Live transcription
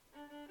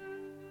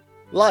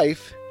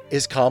Life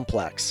is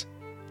complex.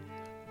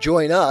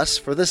 Join us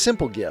for the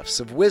simple gifts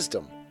of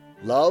wisdom,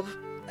 love,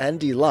 and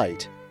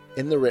delight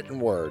in the written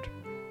word.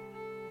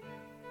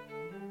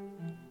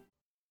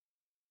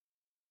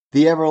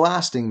 The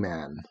Everlasting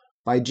Man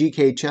by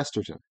G.K.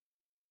 Chesterton.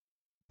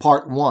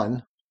 Part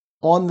 1,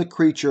 On the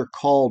Creature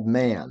Called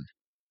Man.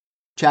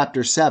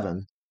 Chapter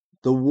 7,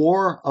 The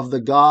War of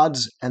the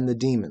Gods and the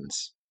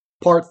Demons.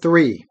 Part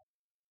 3.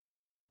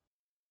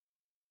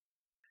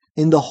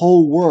 In the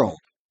whole world,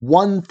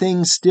 one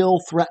thing still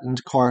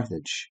threatened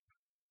Carthage,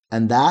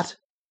 and that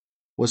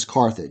was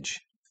Carthage.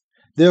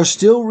 There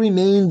still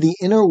remained the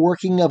inner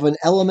working of an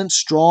element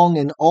strong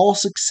in all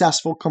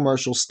successful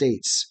commercial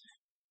states,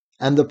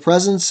 and the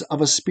presence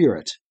of a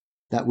spirit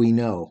that we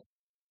know.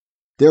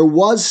 There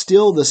was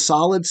still the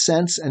solid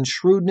sense and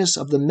shrewdness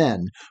of the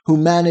men who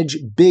manage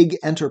big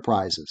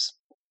enterprises.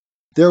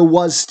 There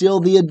was still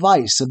the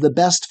advice of the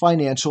best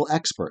financial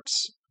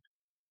experts.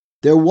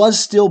 There was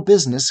still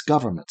business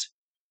government.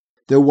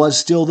 There was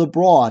still the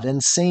broad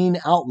and sane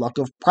outlook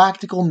of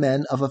practical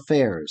men of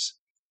affairs.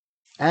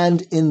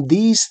 And in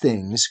these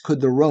things could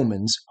the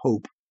Romans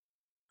hope.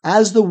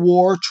 As the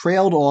war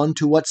trailed on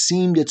to what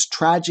seemed its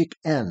tragic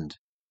end,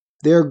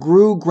 there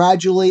grew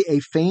gradually a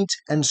faint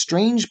and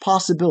strange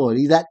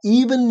possibility that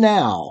even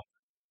now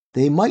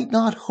they might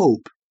not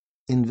hope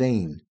in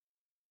vain.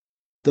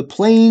 The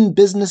plain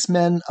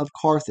businessmen of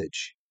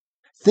Carthage,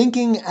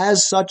 thinking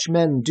as such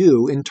men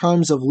do in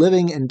terms of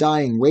living and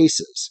dying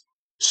races,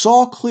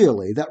 saw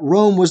clearly that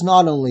Rome was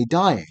not only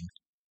dying,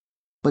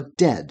 but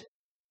dead.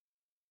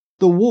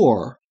 The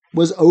war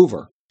was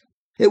over.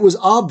 It was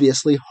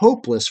obviously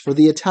hopeless for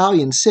the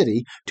Italian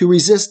city to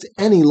resist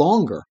any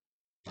longer,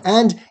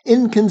 and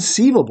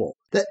inconceivable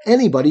that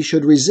anybody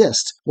should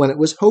resist when it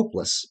was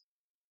hopeless.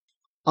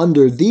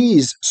 Under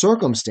these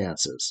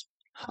circumstances,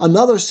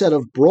 another set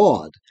of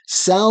broad,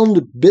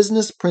 sound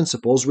business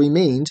principles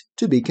remained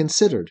to be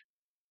considered.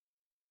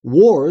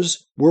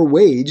 Wars were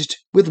waged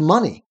with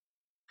money,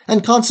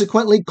 and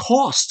consequently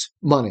cost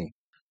money.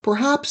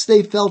 Perhaps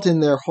they felt in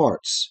their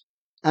hearts,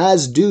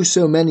 as do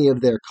so many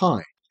of their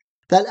kind,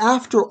 that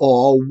after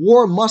all,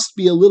 war must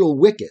be a little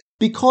wicked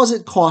because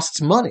it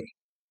costs money.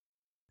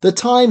 The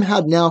time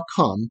had now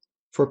come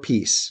for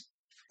peace,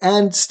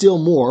 and still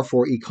more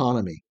for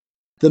economy.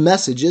 The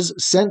messages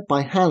sent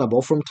by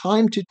Hannibal from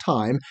time to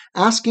time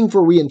asking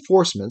for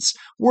reinforcements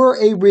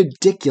were a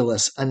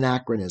ridiculous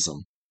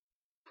anachronism.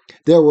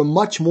 There were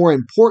much more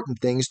important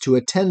things to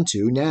attend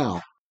to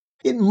now.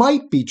 It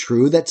might be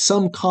true that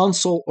some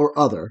consul or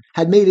other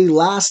had made a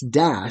last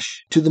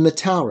dash to the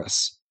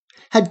Metaurus,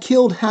 had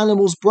killed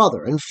Hannibal's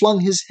brother and flung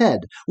his head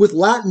with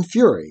Latin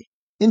fury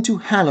into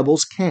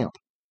Hannibal's camp.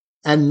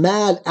 And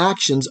mad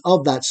actions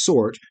of that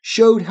sort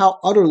showed how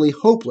utterly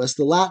hopeless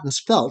the Latins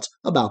felt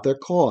about their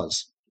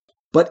cause.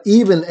 But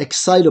even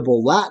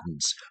excitable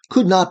Latins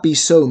could not be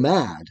so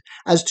mad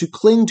as to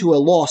cling to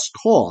a lost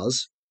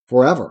cause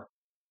forever.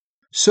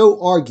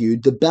 So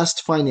argued the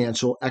best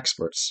financial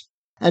experts,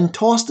 and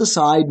tossed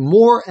aside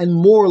more and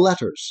more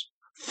letters,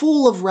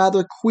 full of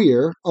rather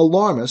queer,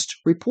 alarmist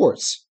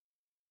reports.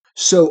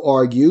 So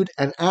argued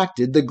and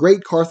acted the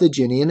great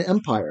Carthaginian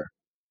Empire.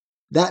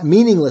 That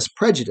meaningless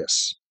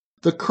prejudice,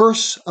 the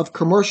curse of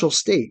commercial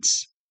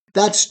states,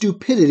 that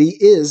stupidity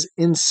is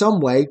in some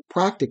way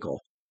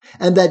practical,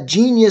 and that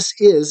genius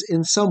is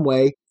in some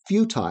way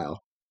futile,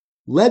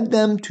 led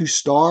them to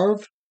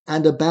starve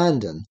and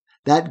abandon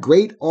that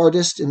great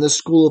artist in the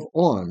school of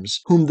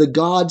arms whom the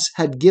gods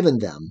had given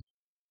them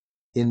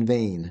in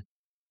vain.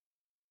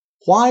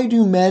 Why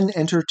do men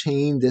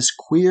entertain this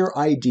queer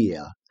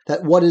idea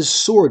that what is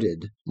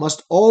sordid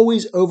must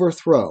always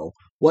overthrow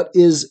what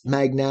is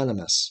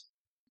magnanimous?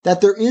 That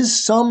there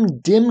is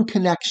some dim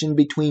connection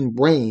between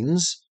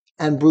brains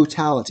and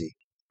brutality,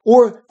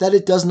 or that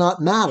it does not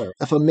matter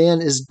if a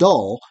man is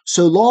dull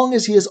so long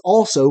as he is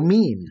also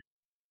mean?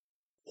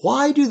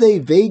 Why do they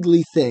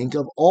vaguely think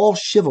of all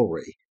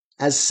chivalry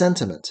as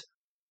sentiment,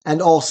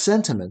 and all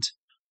sentiment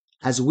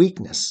as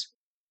weakness?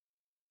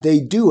 They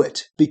do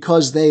it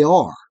because they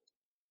are,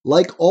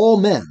 like all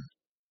men,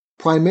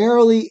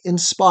 primarily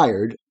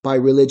inspired by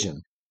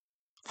religion.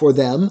 For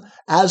them,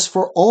 as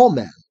for all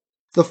men,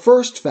 the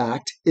first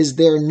fact is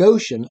their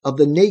notion of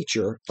the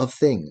nature of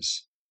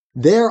things,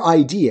 their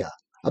idea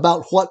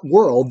about what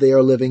world they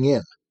are living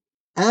in.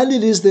 And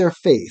it is their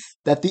faith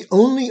that the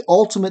only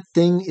ultimate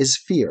thing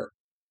is fear,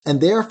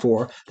 and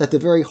therefore that the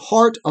very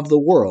heart of the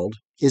world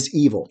is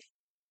evil.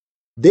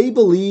 They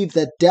believe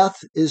that death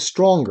is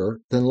stronger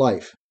than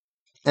life,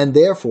 and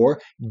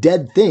therefore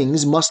dead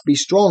things must be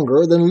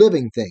stronger than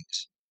living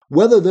things,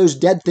 whether those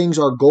dead things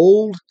are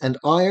gold and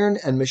iron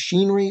and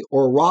machinery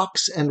or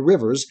rocks and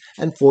rivers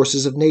and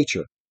forces of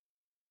nature.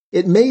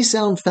 It may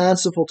sound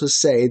fanciful to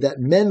say that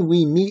men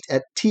we meet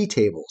at tea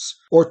tables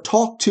or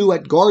talk to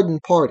at garden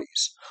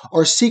parties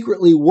are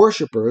secretly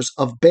worshippers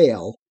of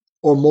Baal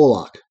or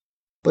Moloch,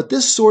 but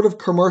this sort of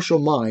commercial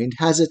mind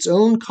has its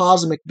own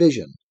cosmic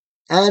vision,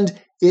 and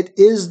it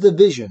is the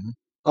vision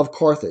of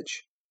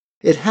Carthage.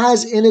 It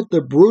has in it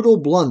the brutal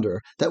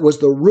blunder that was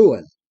the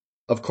ruin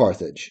of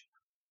Carthage.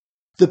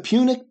 The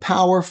Punic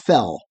power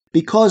fell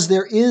because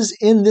there is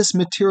in this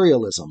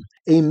materialism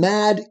a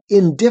mad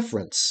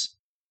indifference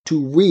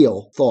to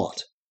real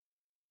thought.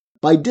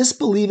 By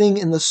disbelieving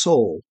in the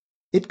soul,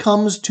 it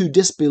comes to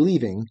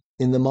disbelieving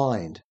in the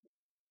mind.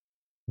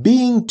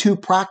 Being too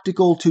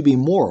practical to be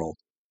moral,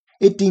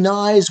 it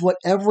denies what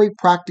every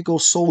practical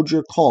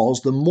soldier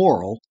calls the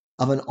moral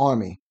of an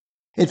army.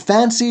 It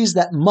fancies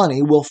that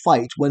money will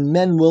fight when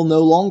men will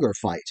no longer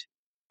fight.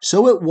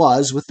 So it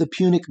was with the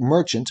Punic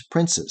merchant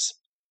princes.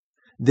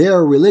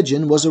 Their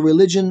religion was a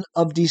religion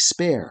of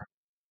despair,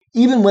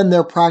 even when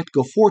their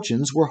practical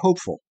fortunes were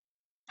hopeful.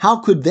 How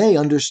could they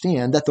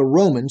understand that the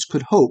Romans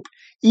could hope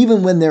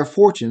even when their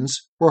fortunes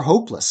were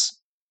hopeless?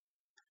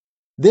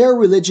 Their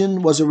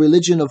religion was a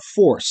religion of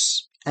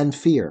force and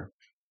fear.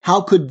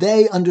 How could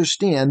they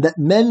understand that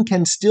men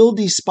can still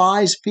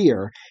despise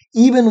fear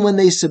even when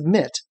they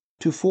submit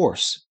to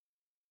force?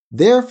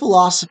 Their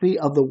philosophy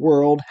of the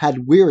world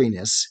had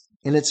weariness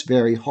in its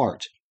very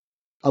heart.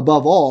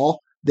 Above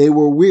all, they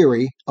were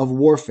weary of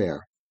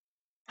warfare.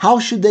 How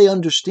should they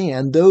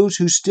understand those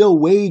who still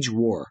wage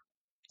war,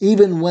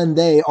 even when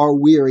they are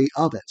weary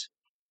of it?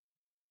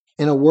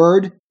 In a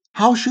word,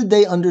 how should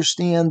they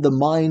understand the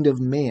mind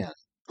of man,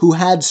 who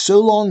had so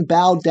long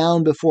bowed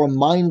down before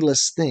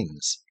mindless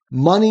things,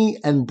 money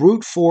and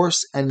brute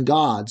force and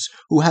gods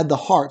who had the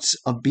hearts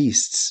of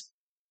beasts?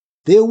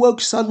 They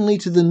awoke suddenly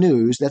to the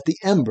news that the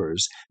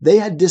embers they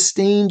had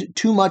disdained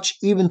too much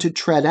even to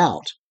tread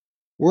out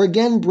were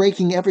again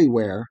breaking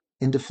everywhere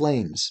into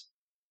flames.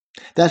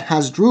 That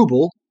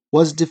Hasdrubal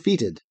was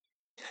defeated,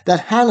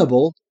 that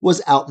Hannibal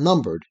was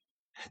outnumbered,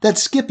 that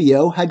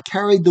Scipio had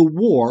carried the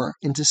war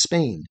into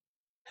Spain,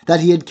 that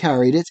he had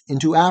carried it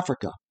into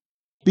Africa.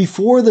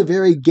 Before the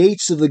very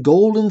gates of the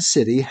Golden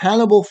City,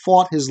 Hannibal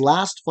fought his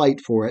last fight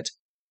for it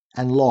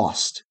and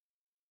lost.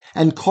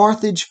 And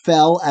Carthage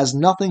fell as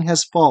nothing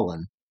has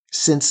fallen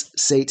since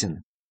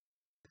Satan.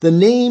 The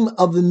name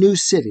of the new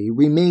city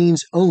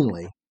remains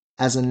only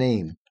as a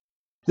name.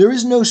 There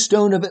is no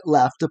stone of it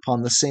left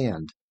upon the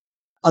sand.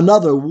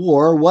 Another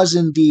war was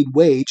indeed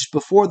waged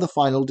before the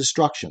final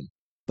destruction,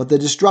 but the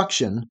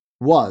destruction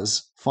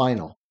was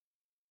final.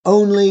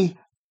 Only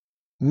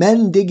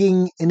men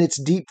digging in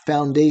its deep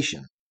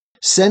foundation,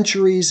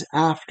 centuries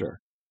after,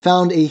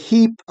 found a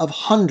heap of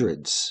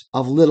hundreds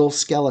of little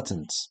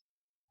skeletons,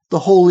 the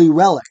holy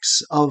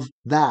relics of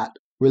that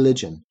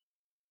religion.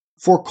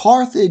 For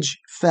Carthage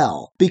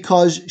fell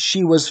because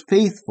she was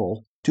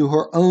faithful to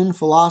her own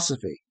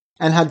philosophy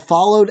and had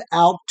followed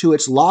out to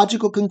its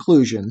logical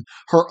conclusion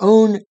her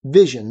own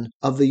vision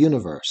of the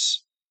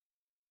universe.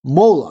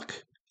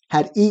 Moloch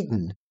had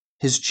eaten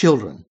his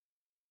children.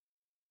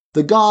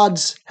 The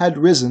gods had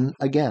risen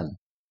again,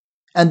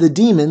 and the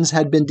demons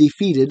had been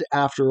defeated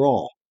after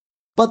all.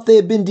 But they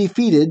had been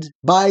defeated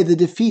by the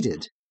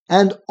defeated,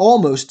 and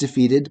almost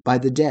defeated by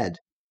the dead.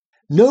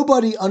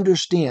 Nobody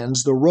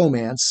understands the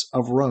romance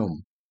of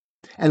Rome,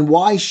 and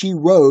why she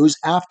rose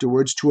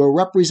afterwards to a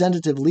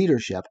representative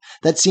leadership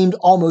that seemed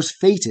almost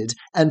fated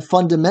and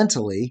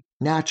fundamentally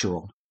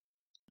natural.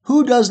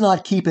 Who does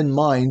not keep in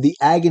mind the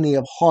agony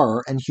of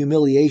horror and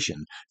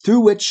humiliation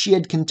through which she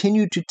had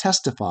continued to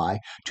testify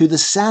to the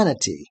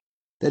sanity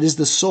that is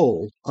the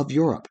soul of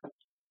Europe?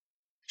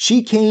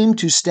 She came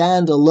to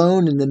stand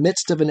alone in the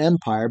midst of an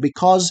empire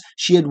because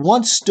she had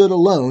once stood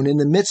alone in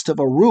the midst of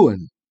a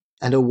ruin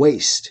and a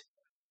waste.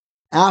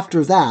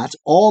 After that,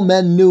 all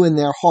men knew in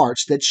their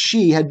hearts that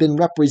she had been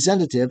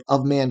representative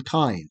of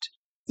mankind,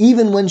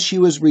 even when she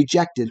was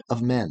rejected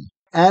of men,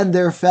 and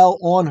there fell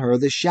on her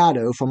the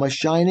shadow from a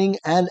shining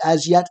and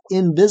as yet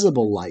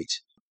invisible light,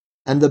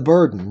 and the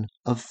burden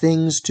of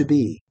things to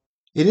be.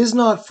 It is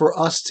not for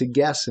us to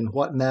guess in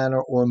what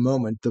manner or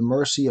moment the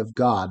mercy of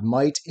God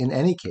might, in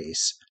any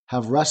case,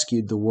 have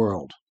rescued the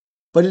world.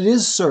 But it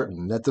is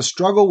certain that the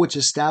struggle which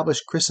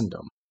established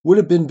Christendom would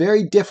have been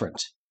very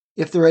different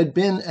if there had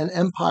been an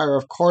empire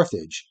of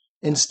Carthage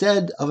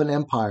instead of an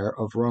empire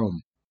of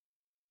Rome.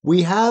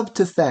 We have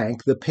to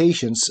thank the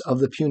patience of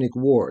the Punic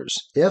Wars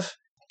if,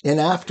 in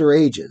after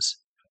ages,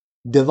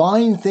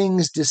 divine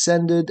things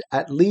descended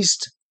at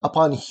least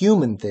upon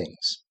human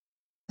things,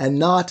 and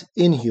not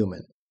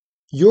inhuman.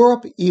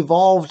 Europe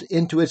evolved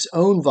into its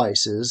own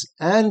vices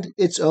and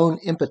its own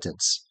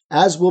impotence,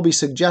 as will be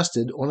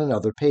suggested on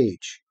another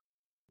page.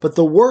 But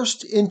the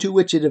worst into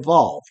which it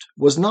evolved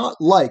was not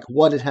like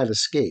what it had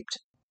escaped.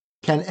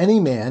 Can any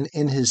man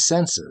in his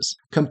senses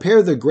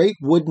compare the great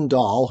wooden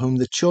doll whom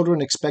the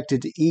children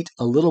expected to eat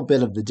a little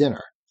bit of the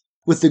dinner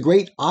with the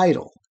great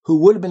idol who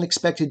would have been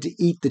expected to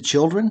eat the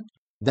children?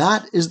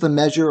 That is the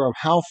measure of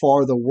how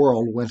far the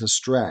world went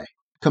astray,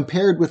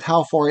 compared with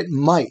how far it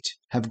might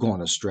have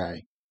gone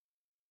astray.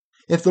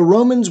 If the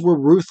Romans were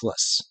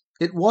ruthless,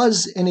 it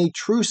was in a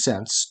true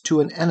sense to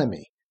an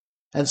enemy,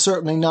 and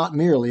certainly not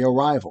merely a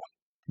rival.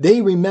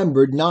 They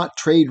remembered not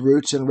trade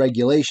routes and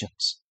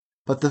regulations,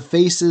 but the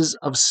faces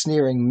of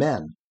sneering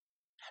men,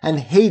 and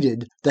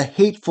hated the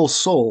hateful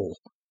soul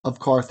of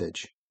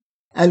Carthage.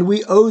 And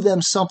we owe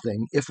them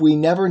something if we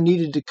never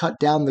needed to cut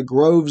down the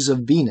groves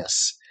of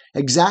Venus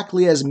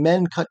exactly as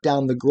men cut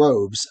down the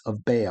groves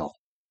of Baal.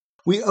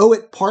 We owe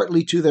it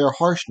partly to their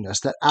harshness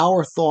that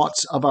our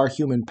thoughts of our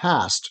human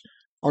past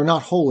are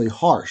not wholly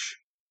harsh.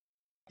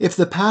 If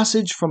the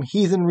passage from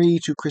heathenry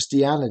to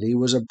Christianity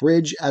was a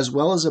bridge as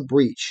well as a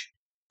breach,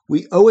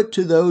 we owe it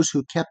to those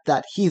who kept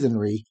that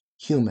heathenry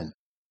human.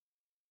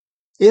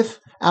 If,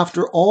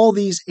 after all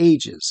these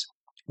ages,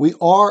 we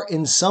are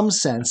in some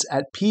sense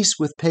at peace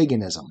with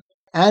paganism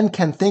and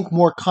can think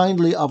more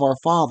kindly of our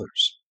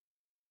fathers,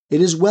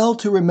 it is well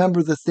to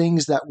remember the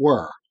things that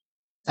were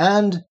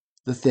and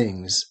the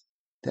things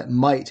that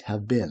might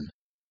have been.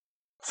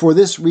 For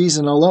this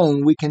reason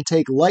alone, we can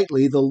take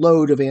lightly the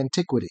load of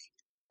antiquity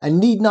and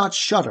need not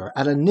shudder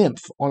at a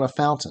nymph on a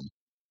fountain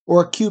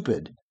or a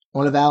Cupid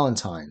on a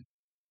Valentine.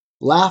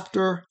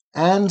 Laughter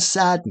and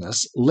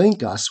sadness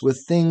link us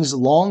with things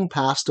long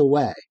passed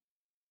away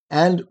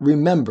and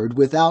remembered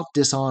without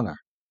dishonor.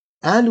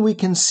 And we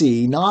can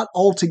see, not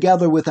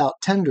altogether without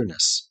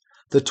tenderness,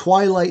 the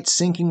twilight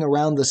sinking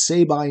around the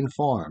Sabine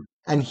farm,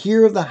 and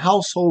hear the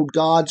household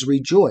gods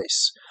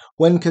rejoice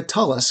when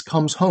Catullus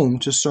comes home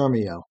to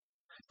Sirmio.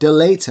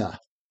 Deleta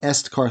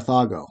est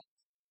Carthago.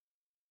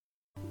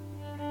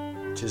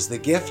 'Tis the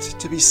gift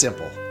to be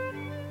simple.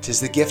 'Tis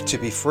the gift to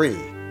be free.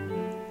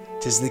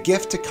 'Tis the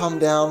gift to come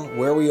down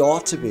where we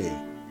ought to be.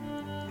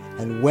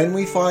 And when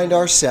we find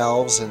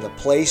ourselves in the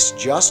place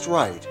just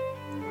right,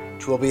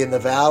 'twill be in the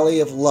valley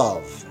of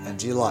love and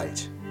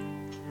delight.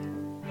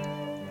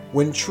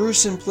 When true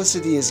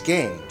simplicity is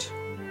gained,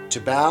 to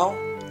bow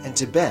and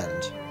to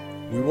bend,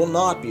 we will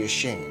not be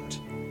ashamed.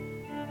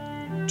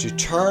 To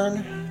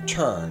turn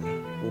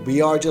will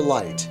be our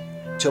delight,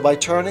 till by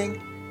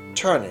turning,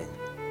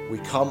 we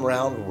come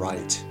round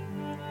right.